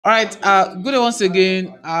All right, good day once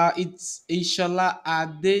again. It's Ishala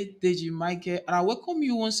Ade Deji Michael, and I welcome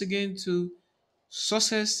you once again to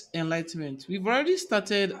Success Enlightenment. We've already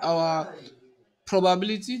started our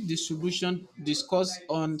probability distribution discourse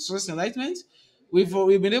on success enlightenment. We've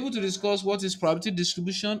been able to discuss what is probability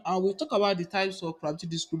distribution, and we'll talk about the types of probability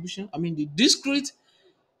distribution. I mean, the discrete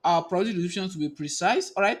probability distribution to be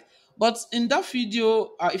precise. All right. But in that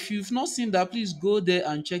video, if you've not seen that, please go there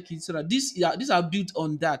and check it. So that these are built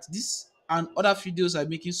on that. This and other videos I'm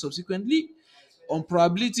making subsequently on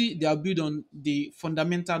probability, they are built on the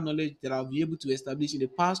fundamental knowledge that I'll be able to establish in the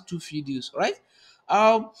past two videos. All right.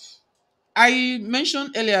 Um, I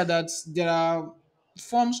mentioned earlier that there are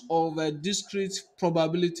forms of discrete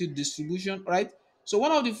probability distribution, right? So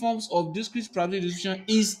one of the forms of discrete probability distribution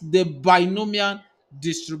is the binomial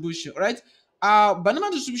distribution, right?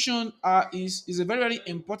 Binomial distribution is a very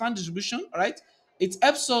important distribution, right? It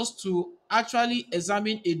helps us to actually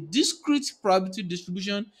examine a discrete probability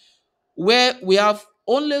distribution where we have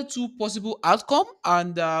only two possible outcome,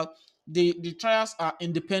 and the trials are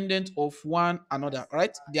independent of one another.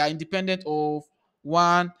 Right, they are independent of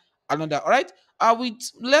one another. All right, with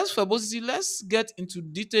less verbosity, let's get into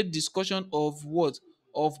detailed discussion of what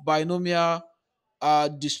of binomial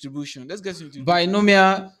distribution. Let's get into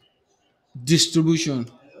binomial distribution.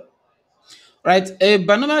 Right, a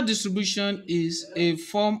binomial distribution is a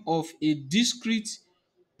form of a discrete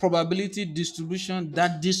probability distribution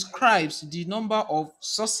that describes the number of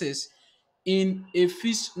sources in a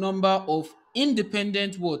fixed number of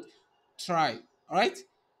independent what try. All right,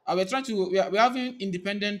 we're trying to we're having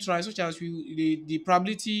independent tries, such as the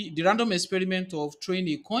probability, the random experiment of throwing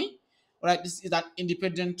a coin. All right, this is that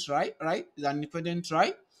independent try. Right, is an independent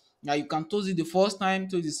try. Now you can toss it the first time,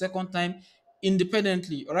 toss it the second time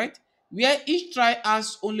independently. All right, where each try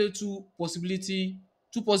has only two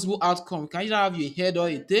possible outcomes. You can either have a head or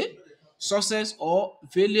a tail, success or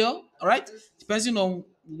failure. All right, depending on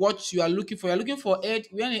what you are looking for. You're looking for head.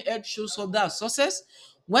 When a head shows up, that's success.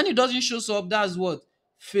 When it doesn't show up, that's what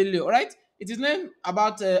failure. All right, it is named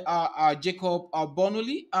about Jacob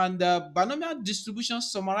Bernoulli, and binomial distribution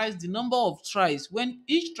summarize the number of tries when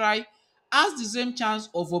each try has the same chance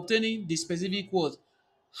of obtaining the specific what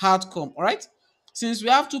outcome. All right, since we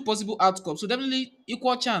have two possible outcomes, so definitely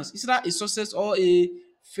equal chance. It's either a success or a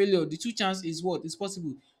failure. The two chance is what is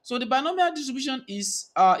possible. So the binomial distribution is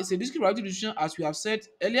a discrete probability distribution, as we have said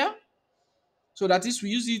earlier. So that is,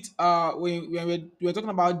 we use it when we're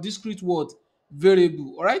talking about discrete word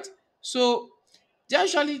variable. All right, so there are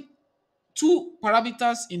actually two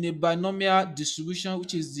parameters in a binomial distribution,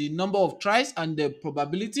 which is the number of tries and the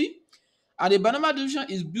probability. And the binomial distribution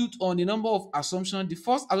is built on a number of assumptions. The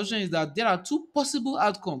first assumption is that there are two possible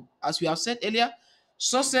outcomes, as we have said earlier,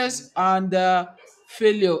 success and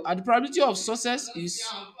failure. And the probability of success is,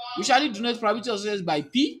 we usually denote probability of success by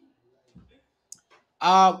P.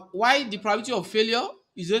 Why the probability of failure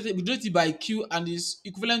is denoted by Q and is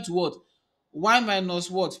equivalent to what? Y minus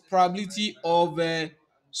what? Probability of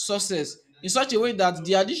success. In such a way that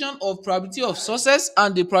the addition of probability of success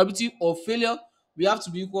and the probability of failure will have to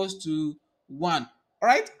be equals to 1.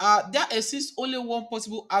 Alright, there exists only one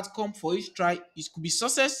possible outcome for each try. It could be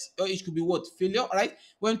success or it could be what? Failure. Alright,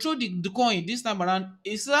 when throw the coin this time around,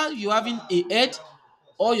 it's either you having a head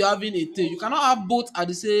or you're having a tail. You cannot have both at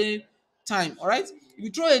the same time. All right, if you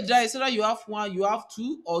throw a die, it's either you have one, you have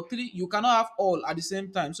two or three. You cannot have all at the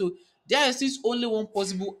same time. So there is only one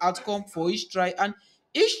possible outcome for each try, and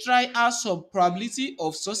each try has some probability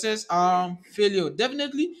of success and failure.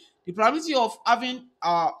 Definitely the probability of having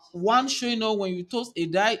one showing up when you toss a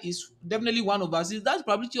die is definitely 1/6. That's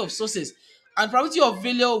probability of success, and probability of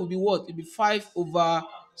failure will be what? It will be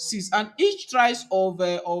 5/6. And each tries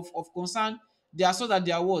of concern, they are so that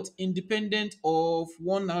they are what? Independent of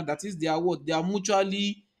one another. That is, they are what? They are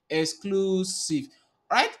mutually exclusive.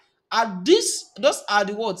 Right? And those are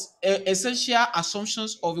the what? Essential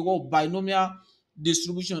assumptions of a what? Binomial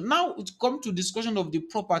distribution. Now it come to discussion of the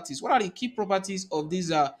properties. What are the key properties of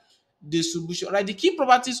this distribution? Right? The key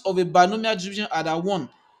properties of a binomial distribution are that: one,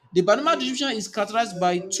 the binomial distribution is characterized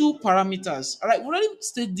by two parameters. All right, we already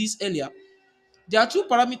stated this earlier. There are two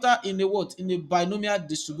parameters in a what? In a binomial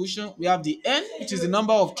distribution. We have the n, which is the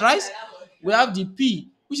number of tries. We have the p,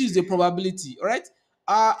 which is the probability. All right.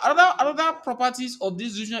 Another properties of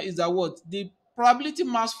this distribution is that what? The probability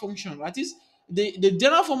mass function. That is the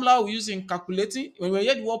general formula we use in calculating when we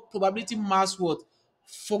hear the word probability mass what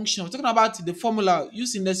function. We're talking about the formula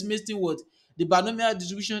used in estimating what the binomial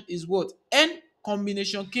distribution is what? N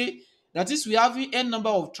combination k. That is, we have n number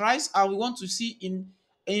of tries, and we want to see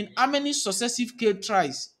in how many successive k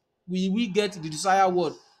tries we get the desired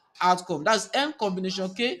word outcome. That's n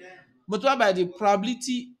combination k multiplied by the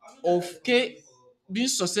probability of k being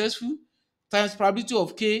successful times probability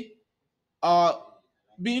of k uh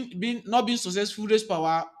being not being successful raised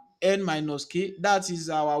power n minus k. That is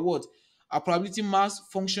our what? Our probability mass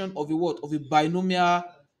function of a what? Of a binomial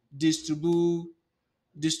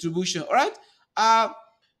distribution. All right.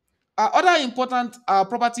 Other important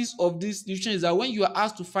properties of this distribution is that when you are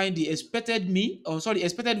asked to find the expected mean, or sorry,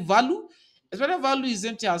 expected value is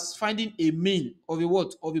same thing as finding a mean of a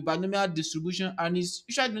what? Of a binomial distribution, and is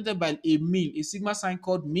usually denoted by a mean, a sigma sign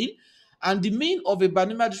called mean. And the mean of a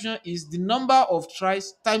binomial distribution is the number of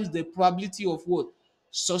tries times the probability of what?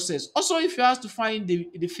 Success. Also, if you ask to find the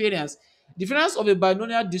variance of a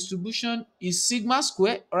binomial distribution is sigma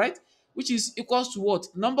square, all right, which is equals to what?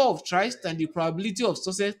 Number of tries times the probability of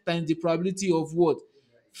success times the probability of what?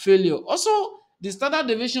 Failure. Also, the standard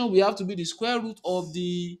deviation we have to be the square root of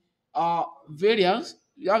the variance.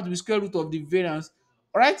 You have to be square root of the variance.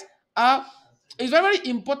 All right. It's very, very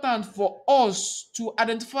important for us to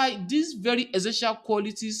identify these very essential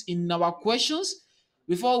qualities in our questions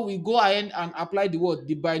before we go ahead and apply the word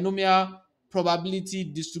the binomial probability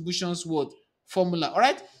distributions word formula. All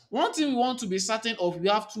right. One thing we want to be certain of, we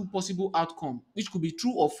have two possible outcome, which could be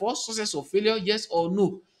true or false, success or failure, yes or no.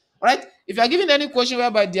 All right. If you are given any question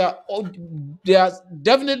whereby there are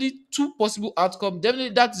definitely two possible outcome,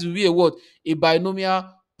 definitely that is really a word, a binomial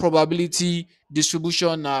probability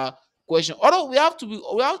distribution question. Although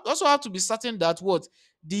also have to be certain that what?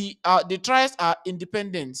 The trials are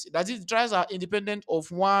independent. That is, the trials are independent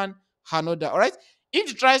of one another. All right. If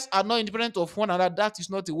the trials are not independent of one another, that is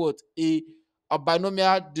not a what? A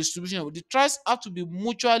binomial distribution. The trials have to be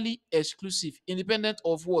mutually exclusive, independent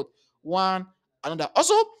of what? One another.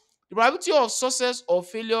 Also, the probability of success or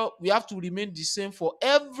failure we have to remain the same for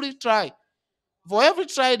every try. For every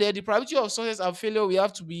try there, the probability of success and failure we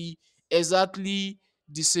have to be exactly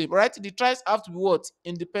the same. Right? The tries have to be what?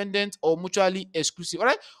 Independent or mutually exclusive. All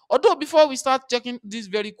right. Although before we start checking this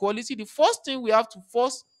very quality, the first thing we have to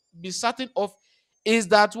first be certain of is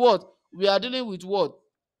that what? We are dealing with what?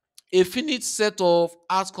 A finite set of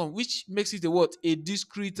outcome, which makes it a what? A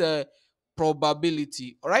discrete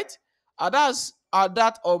probability. All right. That's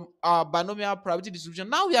that our binomial probability distribution.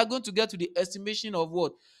 Now we are going to get to the estimation of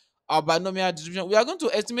what? Our binomial distribution. We are going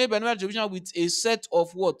to estimate binomial distribution with a set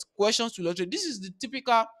of what? Questions to illustrate. This is the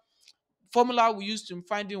typical formula we use to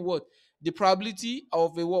finding what? The probability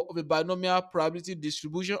of a binomial probability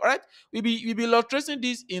distribution. All right. We be illustrating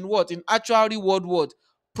this in what? In actual real world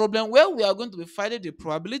problem, where we are going to be finding the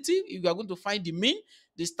probability, if we are going to find the mean,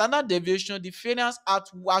 the standard deviation, the variance at,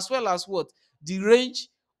 as well as what? The range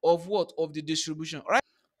of what? Of the distribution. All right.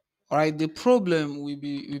 All right. The problem we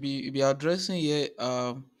be addressing here.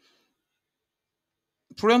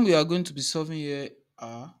 Problem we are going to be solving here.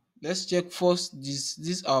 Let's check first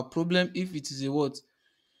this our problem, if it is a what?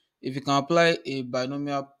 If you can apply a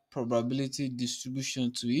binomial probability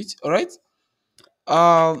distribution to it. All right.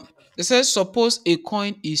 It says suppose a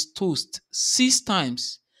coin is tossed 6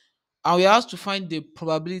 times and we have to find the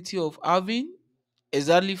probability of having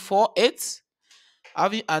exactly 4 heads,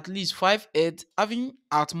 having at least 5 heads, having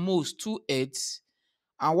at most 2 heads,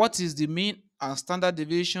 and what is the mean and standard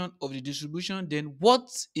deviation of the distribution, then what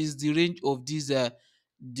is the range of this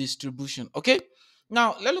distribution. Okay.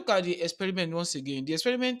 Now let's look at the experiment once again. The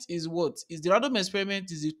experiment is what? Is the random experiment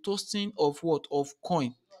is the toasting of what? Of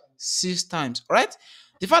coin 6 times. Right.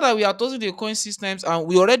 The fact that we are toasting the coin 6 times, and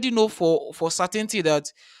we already know for certainty that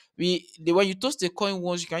when you toast the coin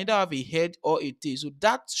once, you can either have a head or a tail. So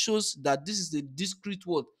that shows that this is the discrete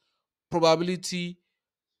what? Probability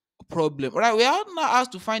problem. All right, we are now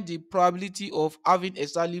asked to find the probability of having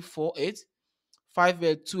exactly 4 heads, 5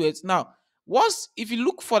 heads, 2 heads. Now, once if you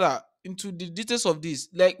look further into the details of this,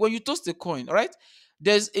 like when you toss the coin, all right,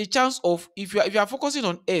 there's a chance of, if you are focusing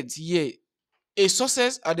on heads here, a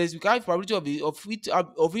success, and there's a high probability of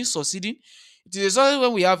it succeeding. It is a success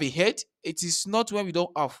when we have a head. It is not when we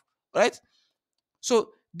don't have. Right.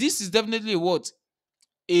 So this is definitely a what?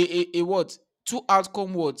 A what? Two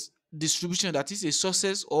outcome what? Distribution, that is a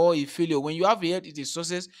success or a failure. When you have a head, it's a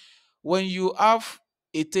success. When you have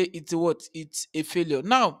a tail, it's a what? It's a failure.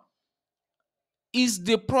 Now, is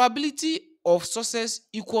the probability of success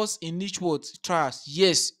equals in each what? Trials?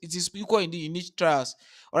 Yes, it is equal in each trials.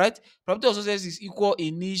 All right. Probability of success is equal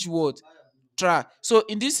in each what? Trial. So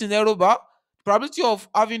in this scenario, probability of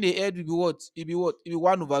having a head will be what? It will be what? It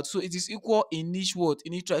will be 1/2. So it is equal in each what?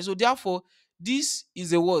 In each trial. So therefore, this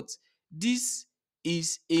is a what? This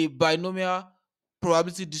is a binomial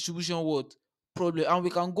probability distribution what? Problem. And we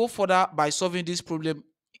can go further by solving this problem,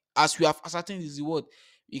 as we have ascertained is the what?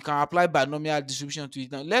 You can apply binomial distribution to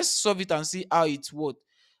it. Now let's solve it and see how it what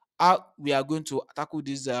how we are going to tackle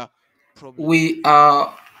this problem. We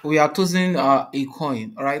are tossing a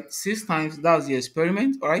coin, all right, 6 times. That's the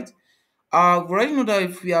experiment, all right. We already know that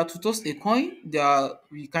if we are to toss a coin,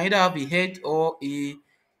 we can either have a head or a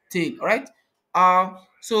tail, all right.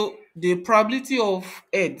 So the probability of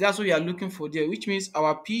head, that's what we are looking for there, which means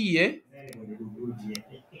our p here.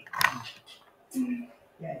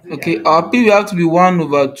 Okay, our p will have to be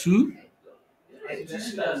 1/2.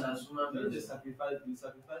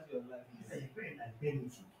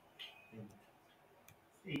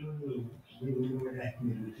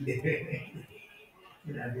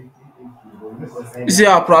 You see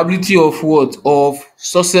our probability of what? Of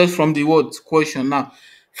success from the what question now.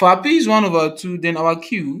 For our P is 1/2, then our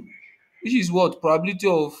Q, which is what? Probability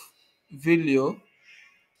of failure.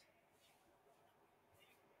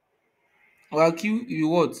 Our Q is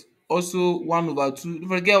what? Also 1/2. Don't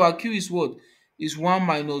forget our Q is what? Is 1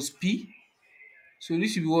 minus P. So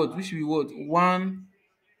this should be what? This should be what? 1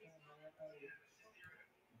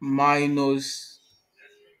 minus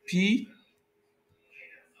P,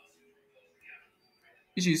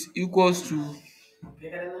 which is equals to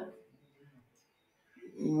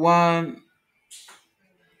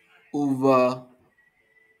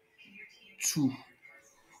 1/2.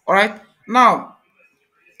 Alright. Now,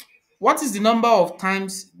 what is the number of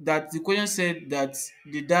times that the question said that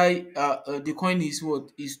the coin is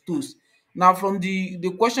what? Is tossed? Now, from the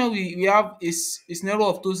question, we have a scenario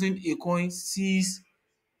of tossing a coin 6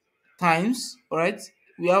 times. All right.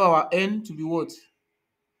 We have our n to be what?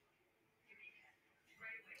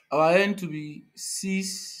 Our n to be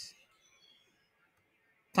 6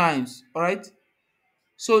 times. All right.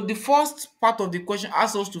 So the first part of the question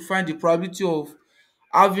asks us to find the probability of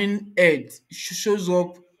having head shows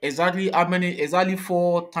up exactly how many? Exactly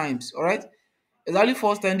 4 times. All right. Exactly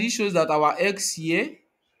 4 times. This shows that our x here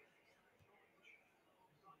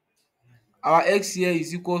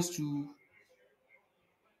is equals to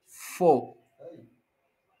 4.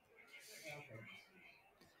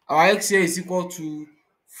 Our x here is equal to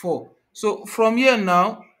 4. So from here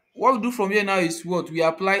now, what we do from here now is what? We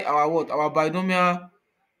apply our what? Our binomial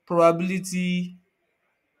probability.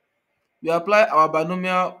 We apply our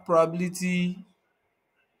binomial probability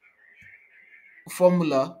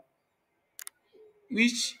formula,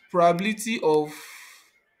 which probability of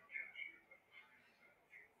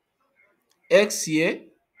x here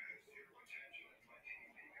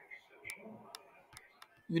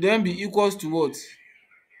will then be equals to what?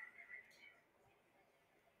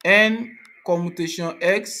 N commutation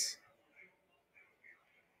x,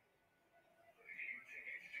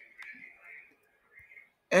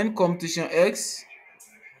 n commutation x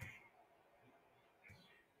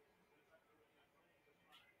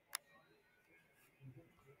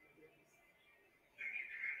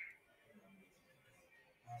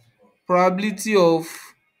probability of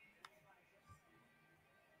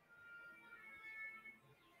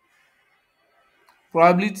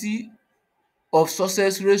probability of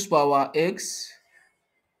success raised to power x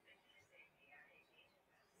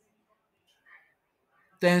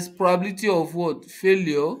times probability of what?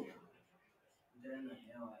 Failure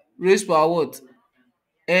raised to power what?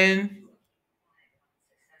 N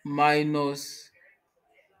minus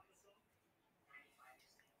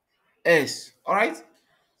s. Alright.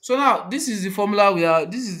 So now this is the formula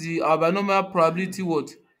this is the our binomial probability what?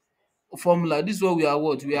 Formula. This is what we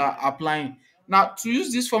are applying. Now to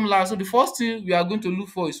use this formula, so the first thing we are going to look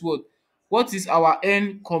for is what? What is our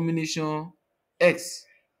n combination x?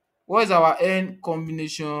 What is our n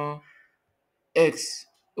combination x?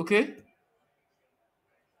 Okay.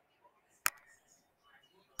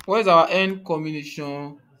 What is our n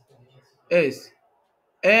combination s?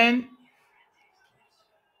 N,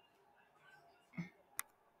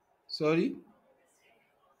 sorry,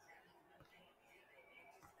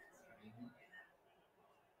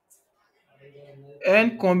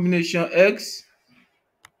 n combination x.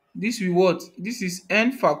 This will what? This is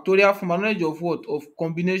n factorial from our knowledge of what? Of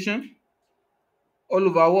combination all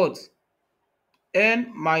over what?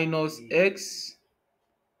 N minus x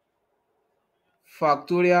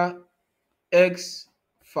factorial x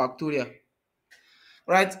factorial.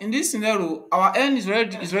 Right, in this scenario, our n is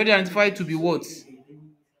already identified to be what?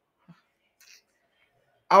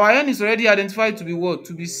 Our n is already identified to be what?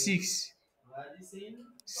 To be 6.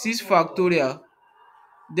 6 factorial.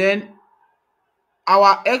 Then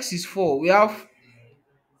our x is 4. We have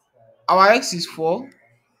our x is 4.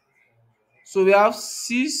 So we have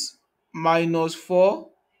 6 minus 4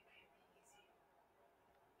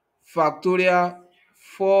 factorial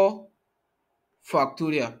 4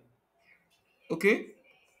 factorial. Okay.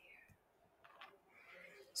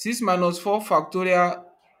 6 minus 4 factorial,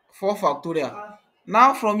 4 factorial.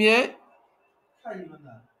 Now from here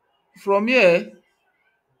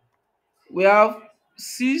we have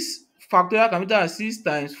 6 factorial can be written as 6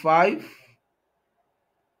 times 5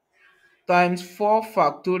 times 4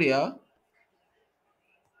 factorial.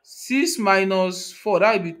 6 minus 4,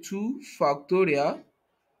 that will be 2 factorial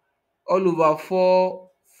all over 4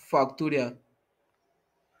 factorial.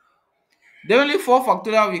 Then only 4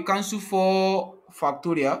 factorial we cancel 4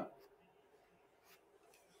 factorial.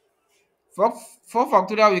 4, 4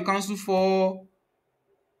 factorial we cancel 4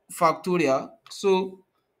 factorial. So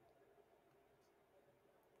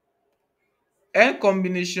n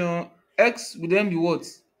combination x will then be what?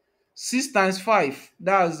 6 times 5,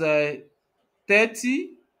 that's 30,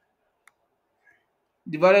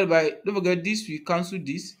 divided by, don't forget this, we cancel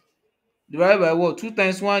this, divided by what? 2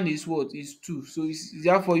 times 1 is what? Is 2. So it's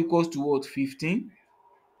therefore equals to what? 15.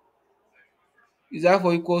 Is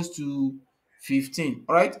therefore equals to 15.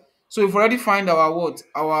 All right. So we've already find our what?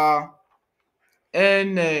 Our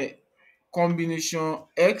n combination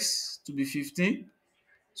x to be 15.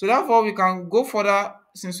 So therefore we can go further.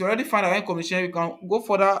 Since we already find our n combination, we can go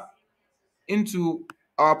further into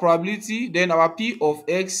our probability, then our p of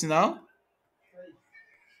x now.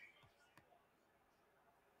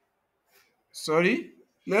 Sorry,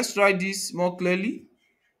 let's try this more clearly.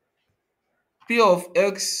 P of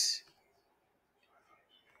x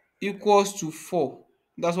equals to 4.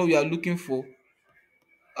 That's what we are looking for.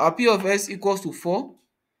 Our p of x equals to 4.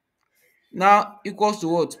 Now equals to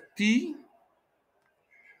what? P.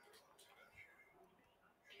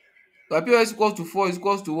 Our p of x equals to 4 is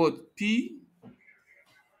equals to what? P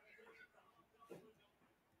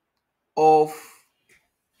of,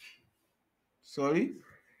 sorry,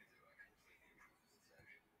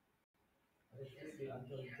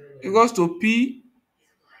 equals to p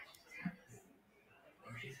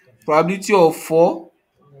probability of 4,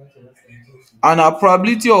 and our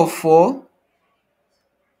probability of 4,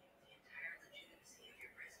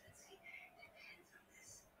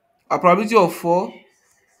 our probability of 4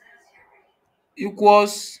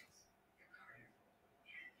 equals,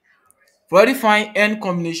 we already find n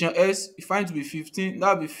combination s, we find to be 15.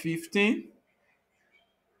 That will be 15.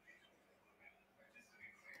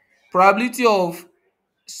 Probability of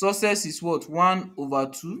success is what? 1 over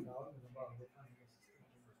 2.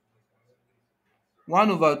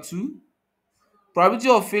 1 over 2. Probability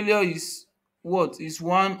of failure is what? Is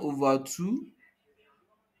 1 over 2.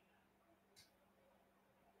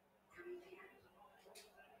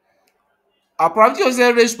 Our probability of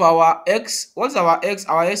 0 raised to power x, what is our x?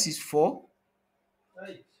 Our x is 4.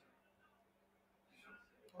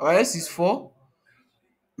 Our x is 4.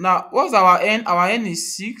 Now, what's our n? Our n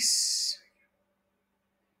is 6.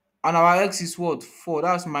 And our x is what? 4.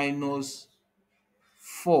 That's minus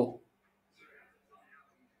 4.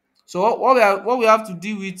 So what we have to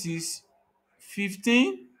deal with is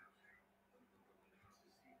 15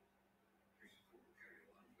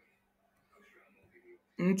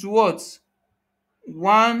 into what?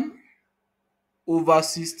 1 over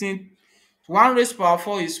 16. 1 raised to power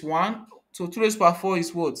 4 is 1. So 2 raised to power 4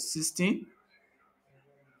 is what? 16.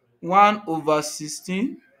 1 over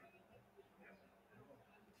 16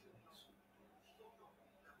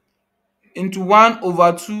 into 1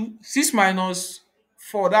 over 2. 6 minus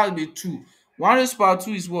 4, that will be 2. 1 raised to power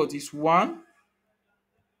 2 is what? Is 1.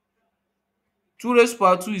 2 raised to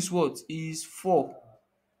power 2 is what? Is 4.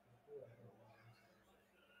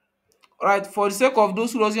 Alright, for the sake of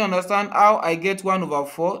those who doesn't understand how I get 1 over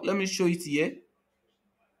 4, let me show it here.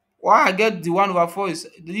 Why I get the 1 over 4 is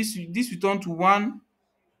this will turn to 1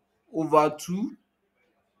 over 2.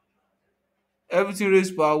 Everything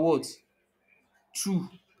raised by what? 2.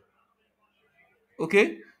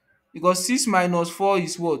 Okay? Because 6 minus 4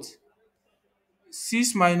 is what?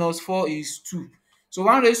 6 minus 4 is 2. So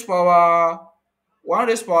 1 raised power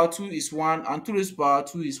 2 is 1, and 2 raised power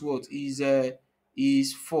 2 is what? Is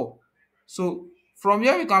 4. So from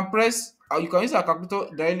here we can press, you can use our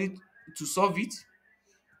calculator directly to solve it.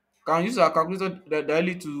 Can use our calculator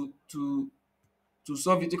directly to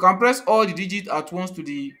solve it. You can press all the digits at once to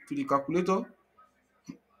the calculator.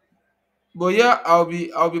 But here I'll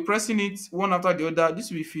be pressing it one after the other. This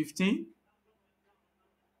will be 15.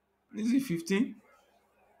 This is 15.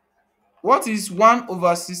 What is 1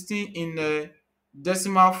 over 16 in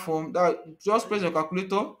decimal form? That just press your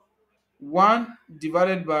calculator. 1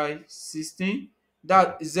 divided by 16.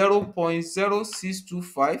 That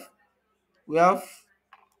 0.0625. We have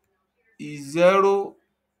is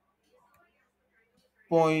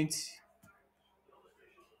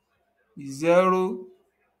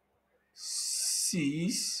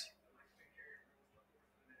 0.06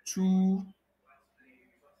 2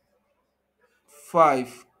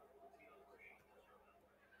 5.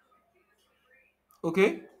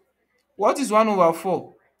 Okay, what is 1 over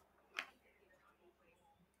 4?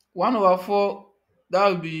 1 over 4, that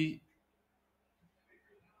will be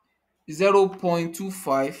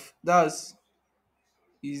 0.25. That's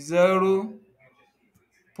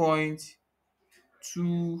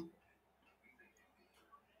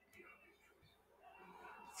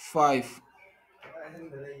 0.25.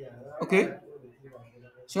 Okay,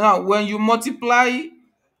 so now when you multiply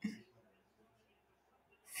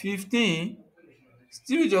 15,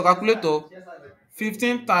 still with your calculator,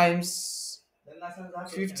 15 times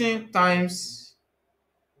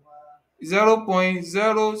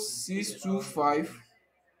 0.0625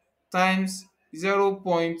 times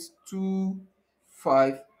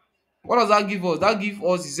 0.25. What does that give us? That gives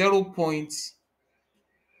us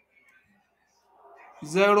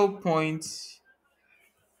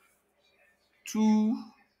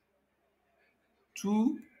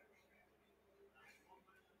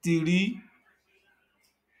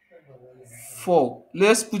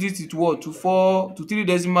Let's put it to what? To 4 to 3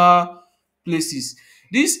 decimal places.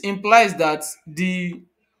 This implies that the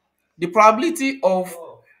probability of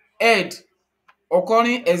head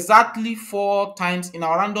occurring exactly 4 times in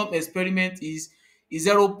our random experiment is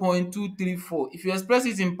 0.234. If you express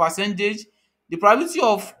it in percentage, the probability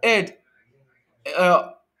of head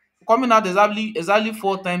uh, coming out exactly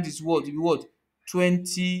 4 times is what? Will be what?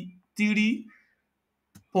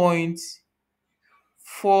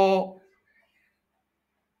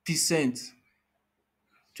 23.4%.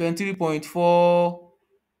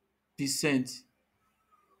 23.4%.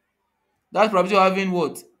 That's probability of having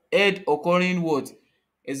what? Head occurring what?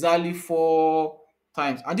 Exactly 4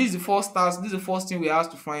 times. And this is the first task. This is the first thing we are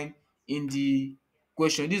asked to find in the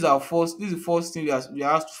question. This is the first thing we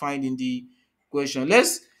are asked to find in the question.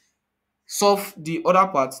 Let's solve the other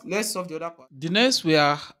part. Let's solve the other part. The next we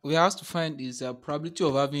are asked to find is the probability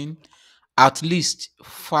of having at least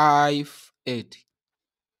 5 head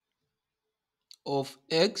of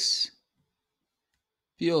x,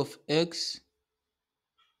 p of x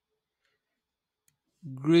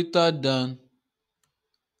greater than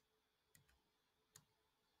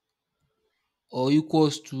or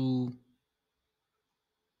equals to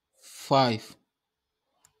 5.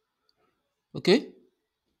 Okay,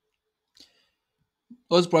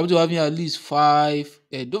 what's the probability of having at least 5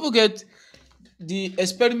 head? Don't forget, the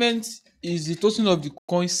experiment is the tossing of the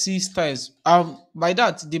coin 6 times. By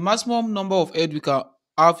that, the maximum number of head we can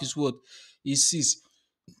have is what? Is 6.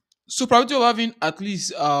 So probability of having at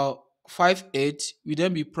least 5 head will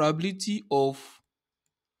then be probability of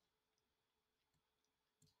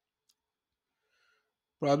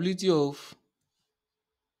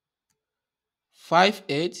 5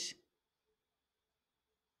 head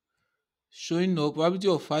showing up, probability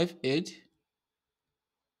of 5 head,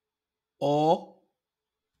 or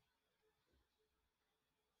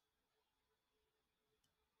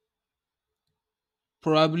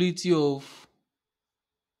probability of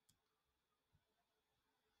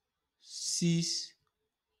 6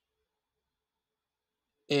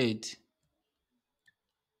 head.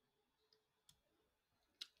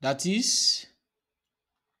 That is,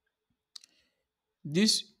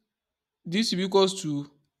 this this will be equals to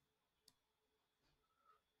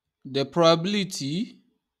the probability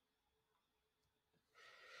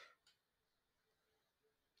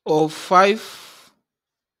of 5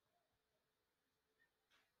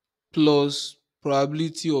 plus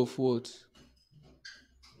probability of what?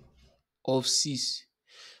 Of 6.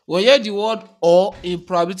 When you hear the word or in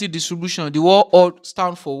probability distribution, the word or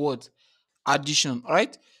stand for what? Addition. All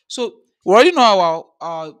right. So we already know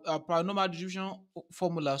our polynomial distribution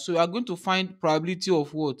formula. So we are going to find probability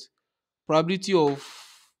of what? Probability of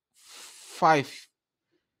 5.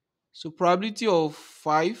 So probability of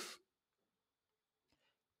 5,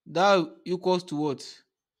 that equals to what?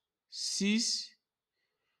 6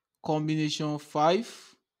 combination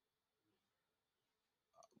 5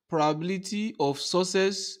 probability of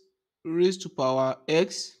success raised to power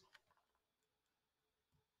x,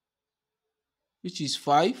 which is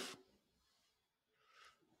 5,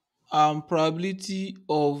 and probability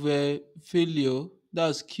of failure,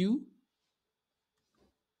 that's q,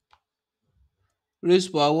 raised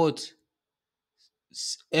to power what?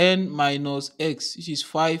 N minus x, which is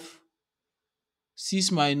 5,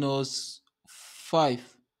 6 minus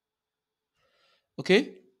 5.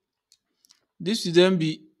 Okay, this will then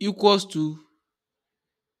be equals to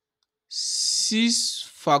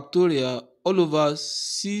 6 factorial all over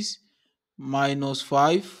 6 minus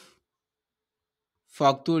 5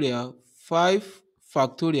 factorial 5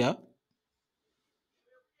 factorial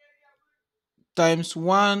times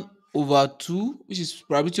 1 over 2, which is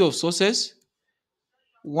probability of success,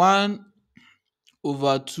 1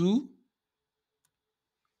 over 2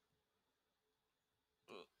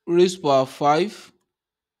 raised power 5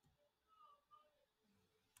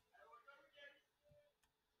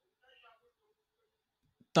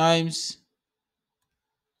 times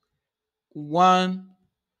 1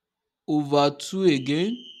 over 2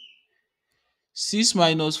 again, 6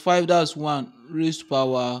 minus 5, that's 1 raised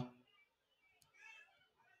power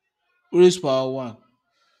 1.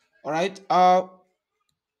 All right.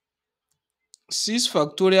 6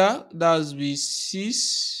 factorial, that's be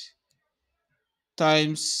 6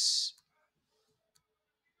 times,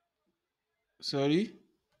 sorry,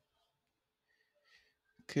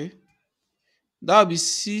 okay, that'll be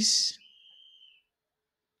 6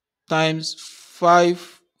 times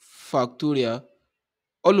 5 factorial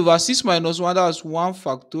all over 6 minus 1, that's 1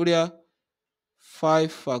 factorial,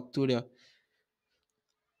 5 factorial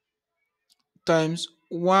times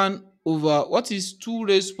 1 over, what is 2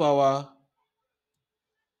 raised power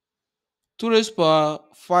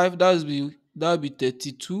 5, that'll be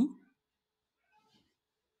 32,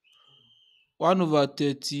 1 over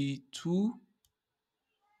 32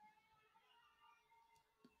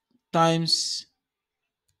 times,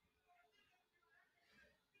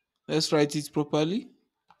 let's write it properly,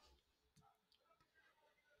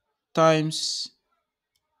 times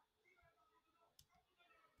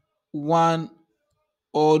 1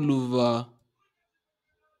 all over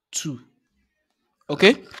 2.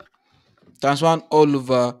 Okay, times 1 all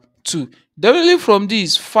over 2. Definitely from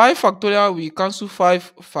this 5 factorial, we cancel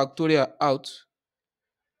 5 factorial out.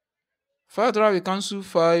 5 factorial, we cancel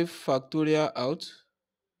 5 factorial out.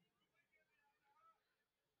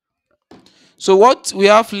 So what we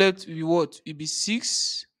have left will be what? It will be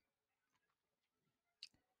 6.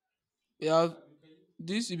 We have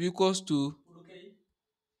this will be equals to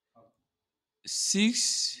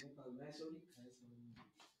 6.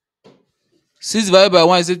 6 divided by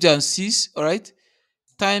 1 is equal to 6. All right.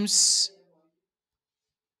 Times,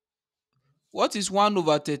 what is 1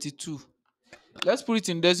 over 32? Let's put it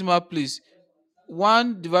in decimal place.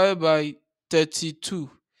 1 divided by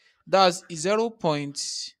 32, that's 0.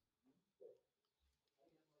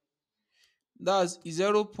 That's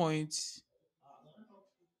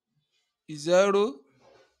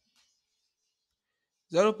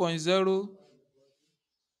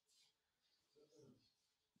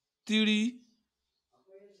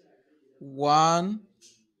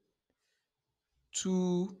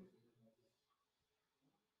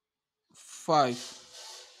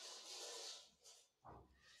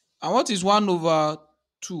And what is 1 over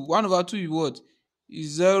 2? 1 over 2 is what?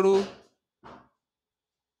 Is 0.5.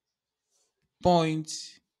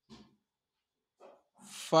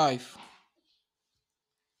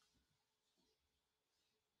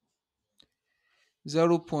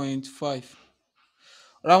 0.5.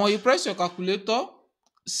 Now when you press your calculator,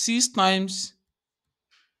 6 times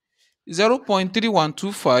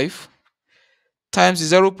 0.3125 times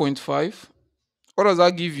 0.5, what does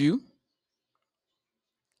that give you?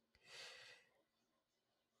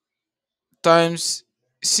 Times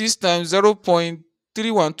 6 times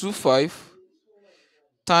 0.3125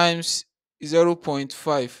 times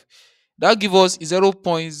 0.5, that gives us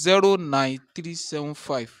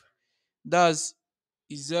 0.09375. That's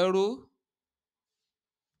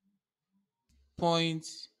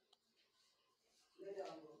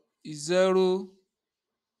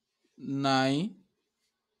 0.09,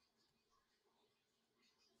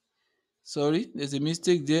 sorry, there's a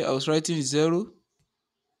mistake there, I was writing 0.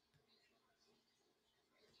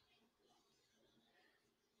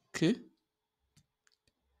 Okay,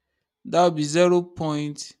 that would be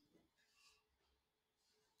 0.0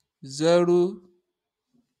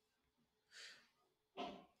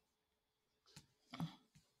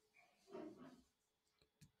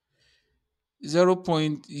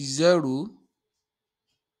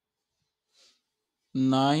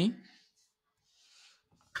 0.09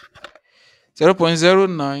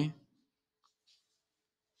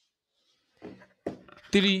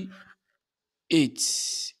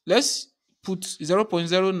 0.0938. Let's put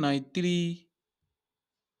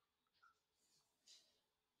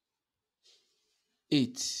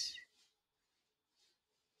 0.0938.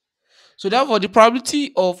 So therefore the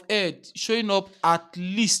probability of earth showing up at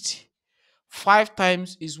least 5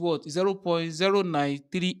 times is what?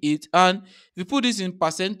 0.0938. And if you put this in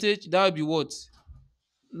percentage, that would be what?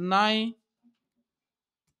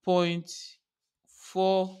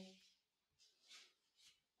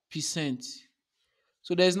 9.4%.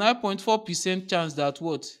 So there's 9.4% chance that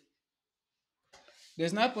what?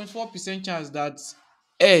 There's 9.4% chance that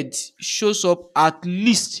head shows up at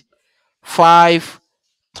least 5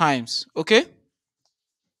 times. Okay.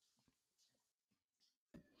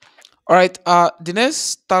 All right. The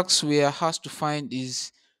next task we are asked to find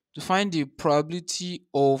is to find the probability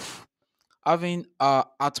of having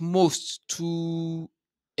at most two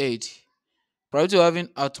head. Probability of having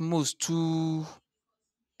at most two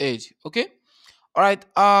head. Okay. All right.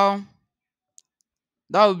 That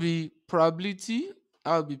would be probability.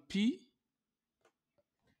 That would be P.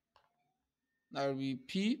 That would be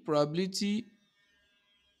P. Probability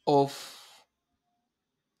of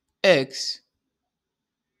X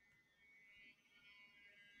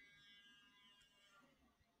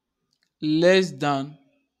less than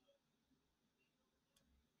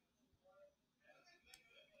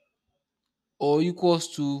or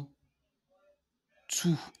equals to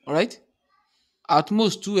 2. All right. At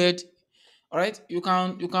most 2 head. All right. You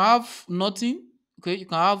can have nothing. Okay. You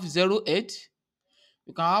can have 0 head.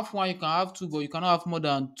 You can have 1. You can have 2, but you cannot have more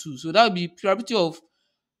than 2. So that would be probability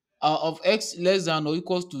of X less than or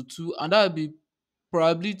equals to 2, and that would be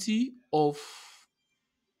probability of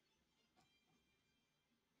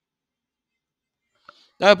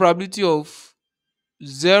that probability of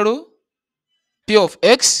 0 P of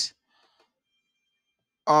X,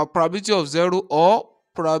 probability of 0, or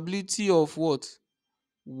probability of what,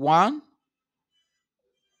 1,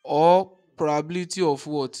 or probability of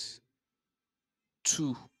what,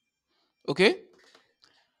 2. Okay.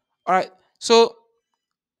 All right. So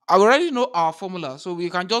I already know our formula, so we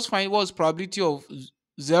can just find what's probability of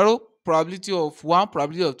 0, probability of 1,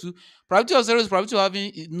 probability of 2. Probability of 0 is probability of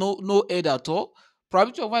having no head at all.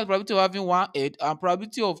 Probability of 1 is probability of having one head, and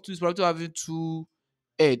probability of 2 is probability of having two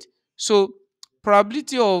head. So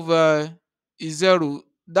probability of is 0.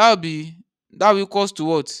 That will equals to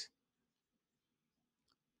what,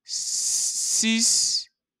 6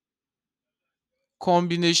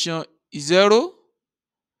 combination is 0.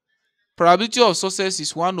 Probability of success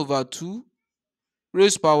is 1 over 2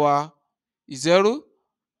 raised power is 0.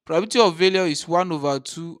 Probability of failure is 1 over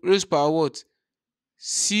 2 raised power what,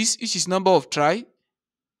 6, which is number of try.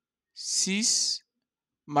 6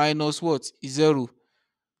 minus what is 0.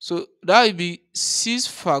 So that will be 6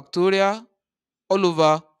 factorial all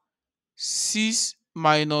over 6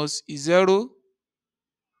 minus is 0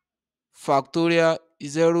 factorial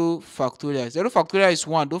is 0 factorial. 0 factorial is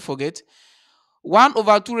 1, don't forget. 1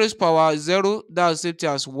 over 2 raised power 0, that's the same thing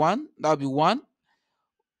as 1. That will be 1.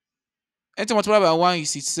 Anything multiplied by 1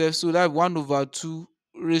 is itself, so that 1 over 2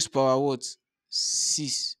 raised power what,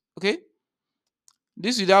 6. Okay.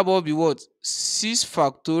 This will therefore be what, 6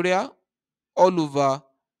 factorial all over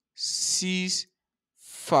 6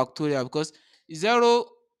 factorial, because 0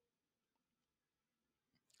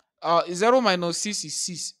 0 minus 6 is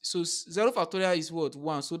 6, so 0 factorial is what,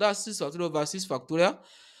 1, so that's 6 factorial over 6 factorial.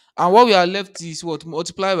 And what we are left is what,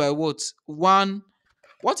 multiply by what, 1.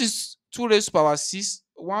 What is 2 raised to power 6?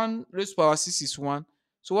 1 raised to power 6 is 1.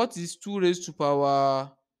 So what is 2 raised to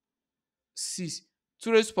power 6?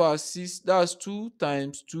 2 raised to power 6, that's 2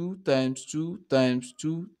 times 2 times 2 times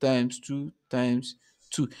 2 times 2 times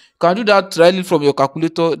 2. You can do that directly from your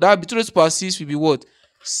calculator. That be 2 raised to power 6 will be what,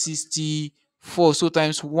 64. So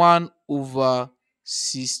times 1 over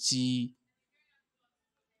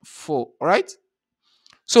 64. All right.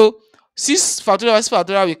 So 6 factorial over 6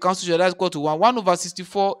 factorial will cancel each other. That's equal to 1. 1 over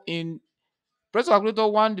 64 in press calculator.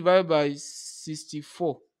 1 divided by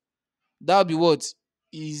 64. That will be what?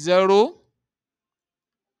 Is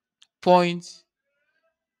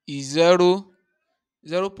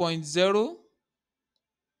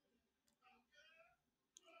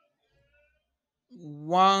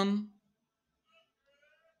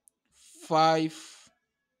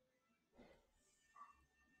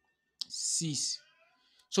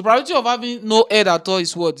So probability of having no head at all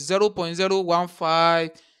is what?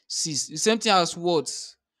 0.0156. The same thing as what?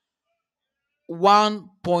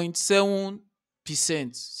 1.7%.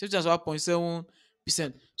 Same thing as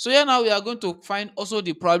 1.7%. So here now we are going to find also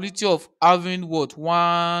the probability of having what?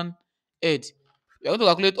 One head. We are going to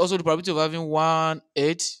calculate also the probability of having one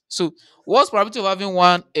head. So what's probability of having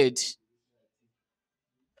one head?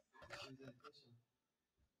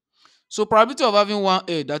 So probability of having one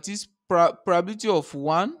head, that is probability of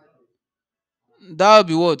 1, that will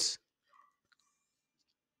be what?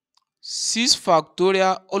 6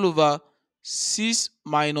 factorial all over 6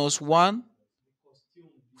 minus 1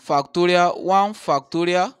 factorial 1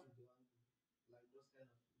 factorial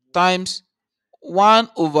times 1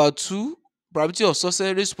 over 2 probability of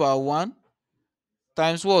success raised to power 1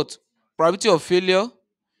 times what? Probability of failure,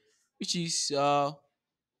 which is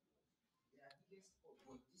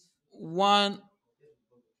 1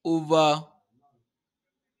 over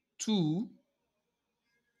 2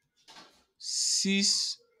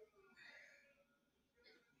 6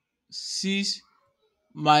 6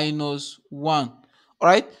 minus 1. All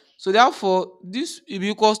right, so therefore this will be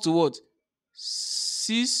equals to what?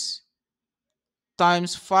 6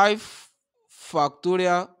 times 5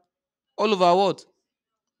 factorial all over what?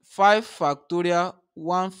 5 factorial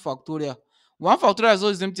 1 factorial. 1 factorial is not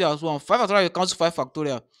the same thing as 1. 5 factorial you cancel 5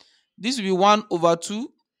 factorial. This will be 1 over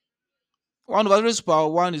 2. 1 over 2 raised to power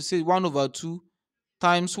 1 is say 1 over 2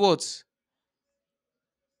 times what?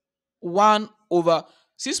 1 over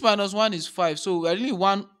 6 minus 1 is 5. So we are really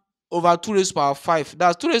 1 over 2 raised to power 5.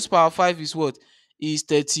 That's 2 raised to power 5 is what? Is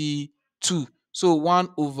 32. So 1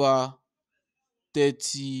 over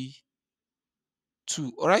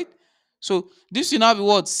 32. All right. So this will now be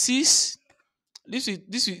what? 6.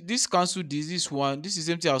 This cancel this 1. This is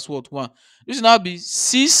empty as what? 1. This will now be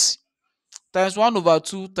 6 times 1 over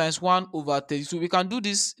 2 times 1 over 32. We can do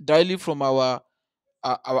this directly from our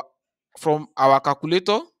from our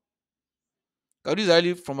calculator. Can do this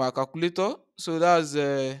directly from our calculator. So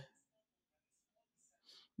that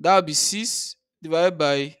will be 6 divided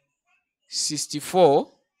by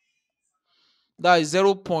 64. That is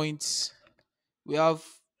 0 point. We have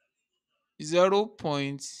 0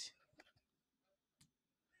 point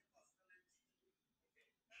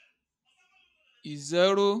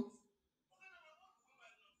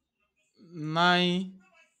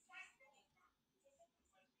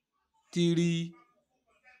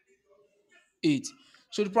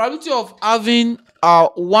So the probability of having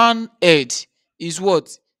one head is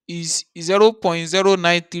what? Is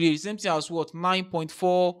 0.0938. Same thing as what?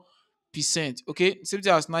 9.4%. Okay, same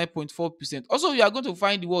thing as 9.4%. Also, we are going to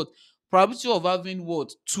find the what? Probability of having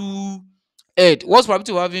what? Two head. What's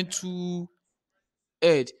probability of having two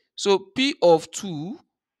head? So P of 2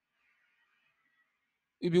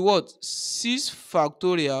 will be what? 6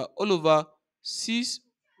 factorial all over 6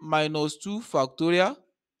 minus 2 factorial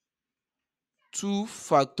 2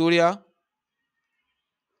 factorial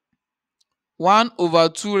 1 over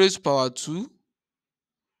 2 raised to power 2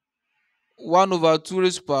 1 over 2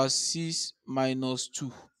 raised to power 6 minus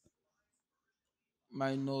 2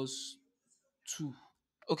 minus 2.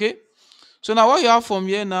 Okay, so now what you have from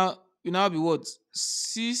here now will now be what?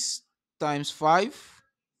 6 times 5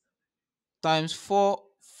 times 4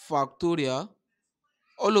 factorial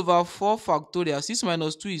all over 4 factorial. 6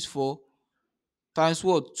 minus 2 is 4 times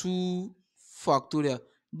what? 2 factorial.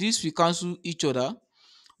 This will cancel each other.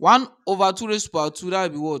 1 over 2 raised to power 2, that will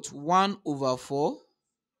be what? 1 over 4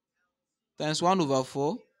 times 1 over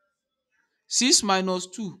 4. 6 minus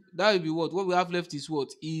 2, that will be what? What we have left is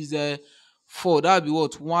what? Is 4. That will be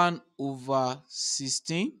what? 1 over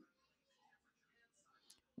 16.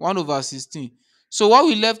 1 over 16. So what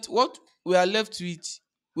we are left with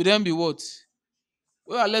will then be what?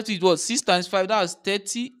 We are left with what? 6 times 5, that's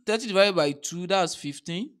 30. 30 divided by 2, that's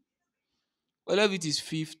 15. What left it is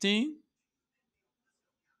 15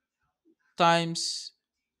 times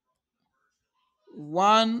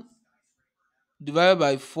 1 divided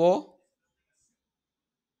by 4.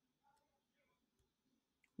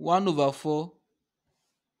 1 over 4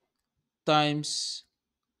 times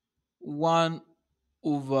 1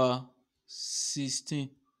 over 16.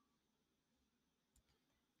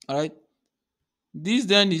 All right. This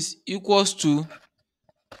then is equals to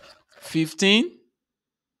 15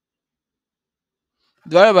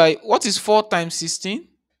 divided by what is 4 times 16?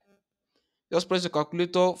 Just press the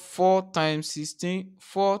calculator. 4 times 16.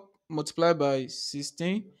 4 multiplied by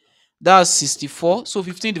 16. That's 64. So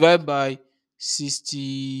 15 divided by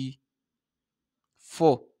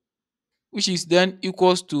 64, which is then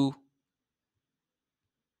equals to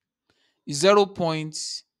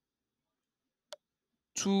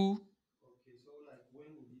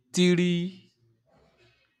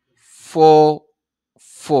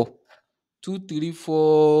 0.2344.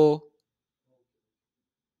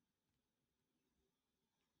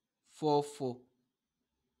 23444.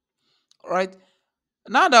 All right.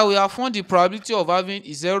 Now that we have found the probability of having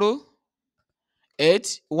a 0 head,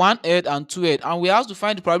 1 head, and 2 head, and we have to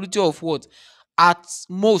find the probability of what? At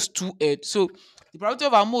most 2 head. So the probability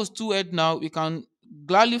of at most 2 head, now we can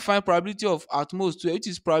gladly find probability of at most 2 head, which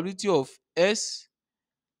is probability of S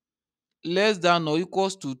less than or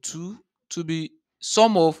equals to 2 to be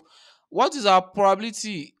sum of what is our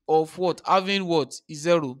probability of what? Having what? Is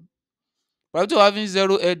 0. Probability of having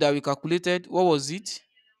 0 head that we calculated, what was it?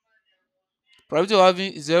 Probability of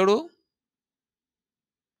having 0.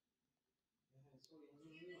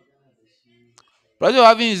 Probability of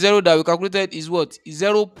having 0 that we calculated is what? Is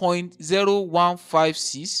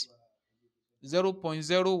 0.0156.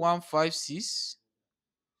 0.0156.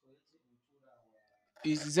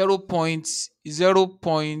 is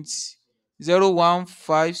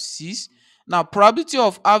 0.0156. Now probability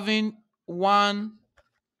of having one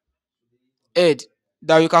head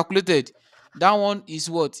that we calculated, that one is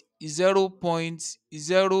what? Is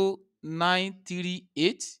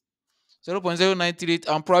 0.0938. 0.0938.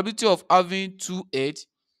 And probability of having two head,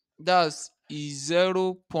 that's is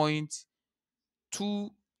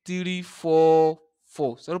 0.2344.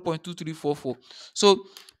 0.2344. So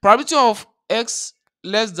probability of x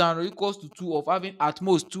less than or equals to 2 of having at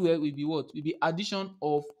most two head will be what? Will be addition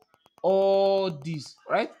of all these,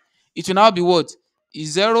 right? It will now be what?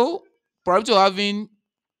 Is 0. Probability of having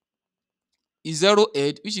is 0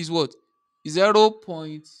 head, which is what? Is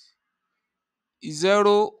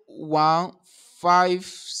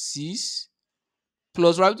 0.0156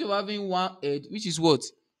 plus probability of having one head, which is what?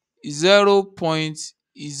 Is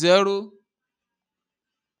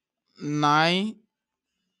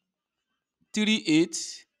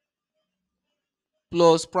 0.0938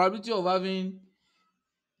 plus probability of having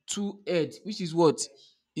two head, which is what?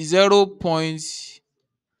 Is 0 point,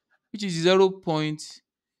 which is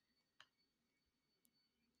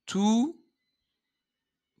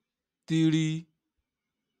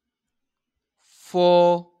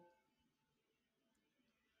 0.2344.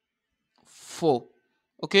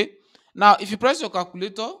 Okay, now if you press your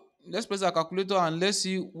calculator, let's press our calculator and let's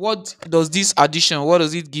see what does this addition, what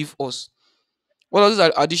does it give us. What does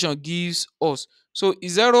this addition gives us? So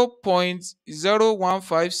is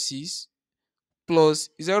 0.0156 plus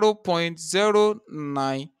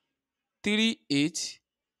 0.0938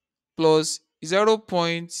 plus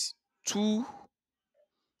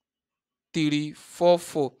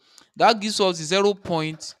 0.2344. That gives us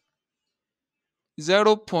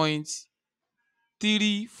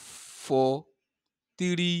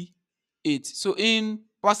 0.3438. So in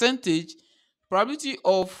percentage, probability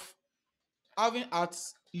of having at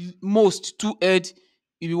most two head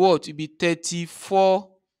will be what? Will be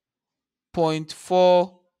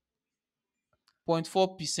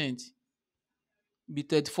 34.4%. Be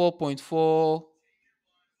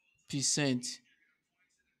 34.4%.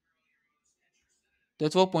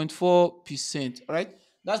 34.4%. All right.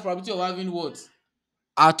 That's probability of having what?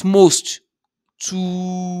 At most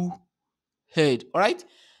two head. All right.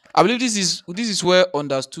 I believe this is well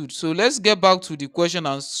understood. So let's get back to the question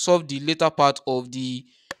and solve the later part of the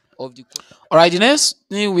question. All right. The next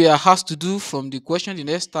thing we are asked to do from the question, the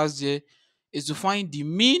next task there, is to find the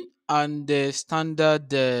mean and the standard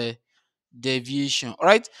deviation. All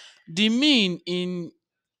right. The mean in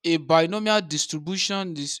a binomial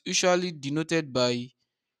distribution is usually denoted by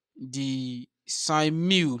the sign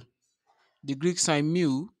mu, the Greek sign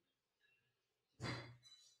mu.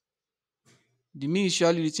 The mean is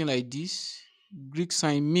usually written like this, Greek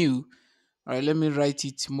sign mu. All right, let me write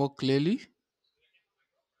it more clearly.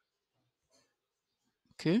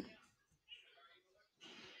 Okay.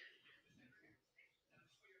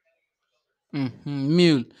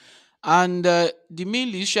 Mu. And the mean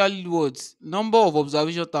is usually what? Number of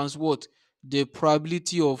observation times what? The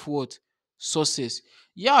probability of what? Success.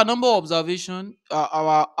 Yeah, number of observation,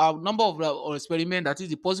 our number of or experiment, that is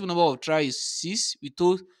the possible number of try is 6. We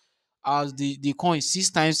told as the coin 6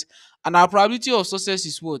 times, and our probability of success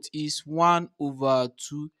is what? Is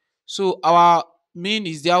 1/2. So our mean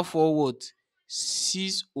is therefore what?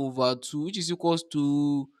 6/2, which is equals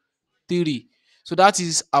to 3. So that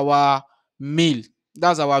is our mean.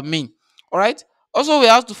 That's our mean. All right. Also, we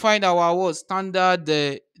have to find our what? Standard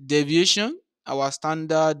deviation. Our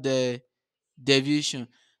standard deviation.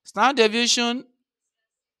 Standard deviation.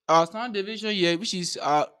 Our standard deviation here, which is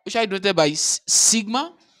which is denoted by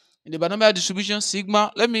sigma in the binomial distribution. Sigma.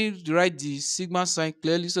 Let me write the sigma sign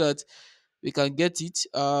clearly so that we can get it.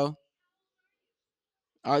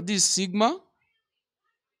 This sigma.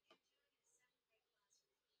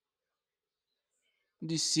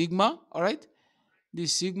 This sigma. All right.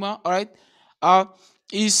 This sigma. All right. Uh,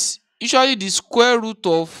 is usually the square root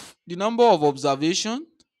of the number of observation,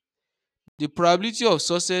 the probability of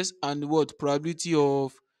success, and what? Probability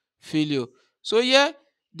of failure. So here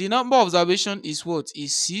the number of observation is what?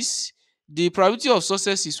 Is 6. The probability of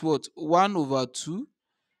success is what? 1/2.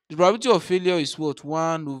 The probability of failure is what?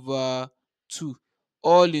 1/2.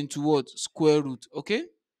 All into what? Square root. Okay.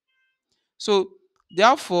 So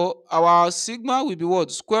therefore our sigma will be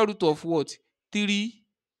what? Square root of what?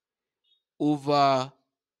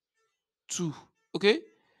 3/2. Okay.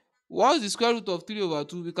 What is the square root of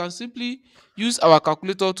 3/2? We can simply use our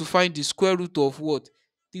calculator to find the square root of what?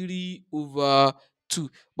 3/2.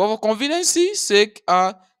 But for convenience sake,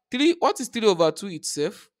 3, what is 3/2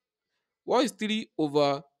 itself? What is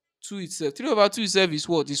 3/2 itself? 3/2 itself is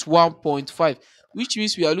what? Is 1.5. which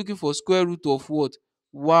means we are looking for square root of what?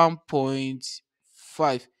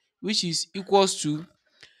 1.5, which is equals to,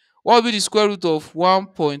 what will be the square root of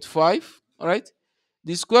 1.5? All right,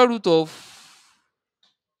 the square root of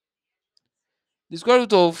the square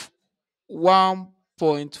root of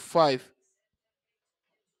 1.5,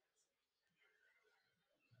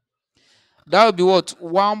 that will be what?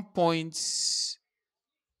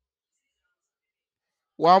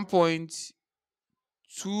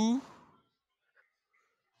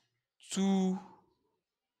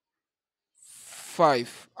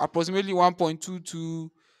 approximately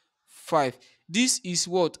 1.225. This is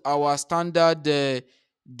what? Our standard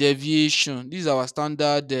deviation. This is our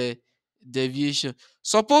standard deviation.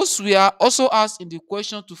 Suppose we are also asked in the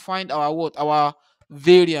question to find our what? Our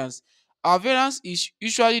variance. Our variance is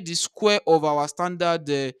usually the square of our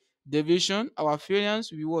standard deviation. Our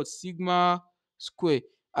variance will be what? Sigma square.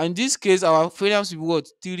 And in this case, our variance will be what?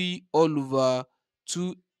 3 all over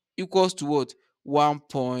 2 equals to what?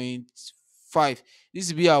 1.5. This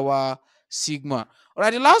will be our sigma. All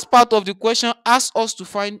right, the last part of the question asks us to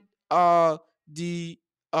find the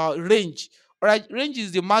range. All right, range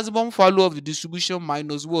is the maximum value of the distribution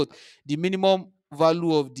minus what? The minimum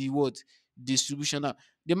value of the what? Distribution. Now,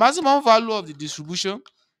 the maximum value of the distribution,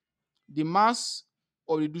 the mass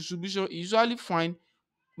of the distribution is usually find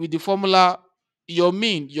with the formula your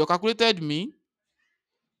mean, your calculated mean,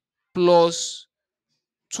 plus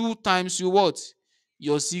 2 times your what?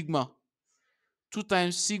 Your sigma. 2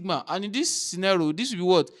 times sigma. And in this scenario, this will be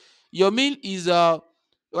what? Your mean is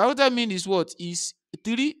what I mean is what? Is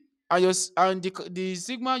 3, and the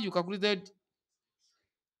sigma you calculated,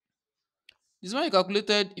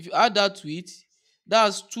 if you add that to it,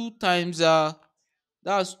 that's 2 times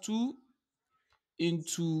that's 2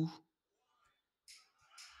 into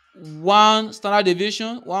 1 standard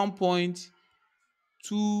deviation,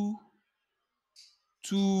 1.22,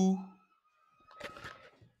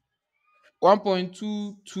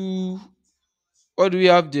 what do we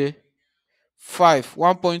have there? 5,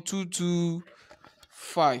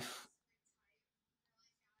 1.225,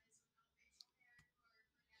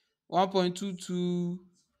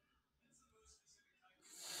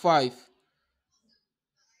 1.225.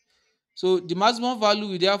 So the maximum value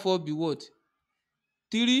will therefore be what?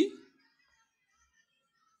 3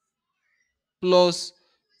 plus,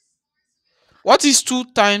 what is 2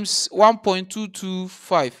 times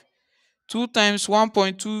 1.225? 2 times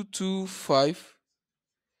 1.225,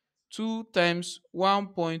 2 times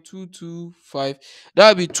 1.225, that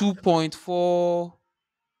will be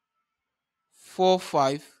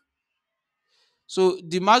 2.445. So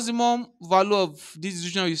the maximum value of this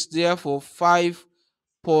distribution is therefore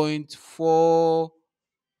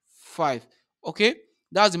 5.45. Okay,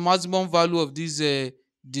 that's the maximum value of this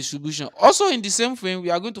distribution. Also, in the same way, we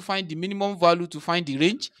are going to find the minimum value to find the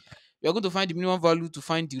range. We are going to find the minimum value to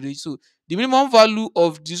find the range. So the minimum value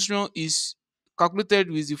of distribution is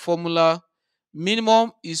calculated with the formula.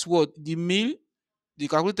 Minimum is what? The mean, the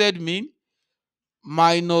calculated mean,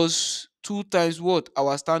 minus 2 times what?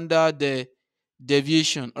 Our standard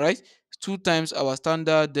deviation. All right, 2 times our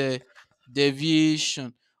standard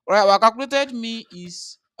deviation. All right, our calculated mean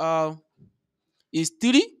is 3.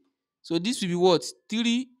 So this will be what?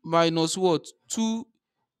 3 minus what? 2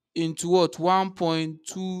 into what?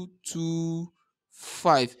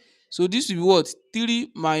 1.225. So this will be what?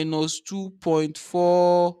 3 minus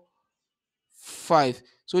 2.45.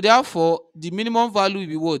 So therefore, the minimum value will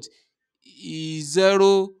be what? Is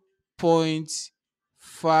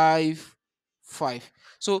 0.55.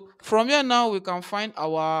 So from here now we can find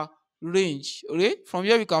our range. Okay, from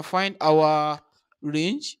here we can find our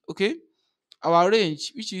range. Okay, our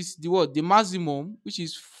range, which is the what? The maximum, which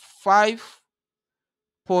is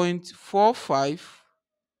 5.45,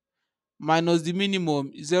 minus the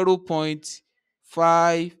minimum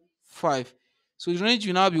 0.55. So the range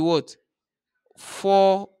will now be what?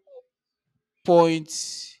 4 point,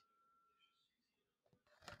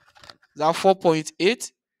 that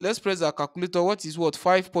 4.8. Let's press our calculator. What is what?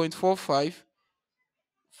 5.45.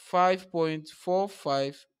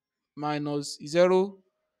 5.45 minus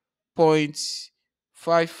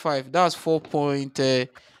 0.55, that's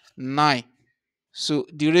 4.9. So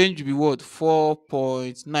the range will be what?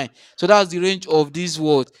 4.9. So that's the range of this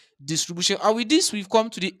what? Distribution. And with this, we've come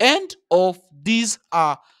to the end of this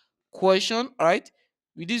question. All right,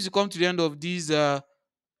 with this we come to the end of this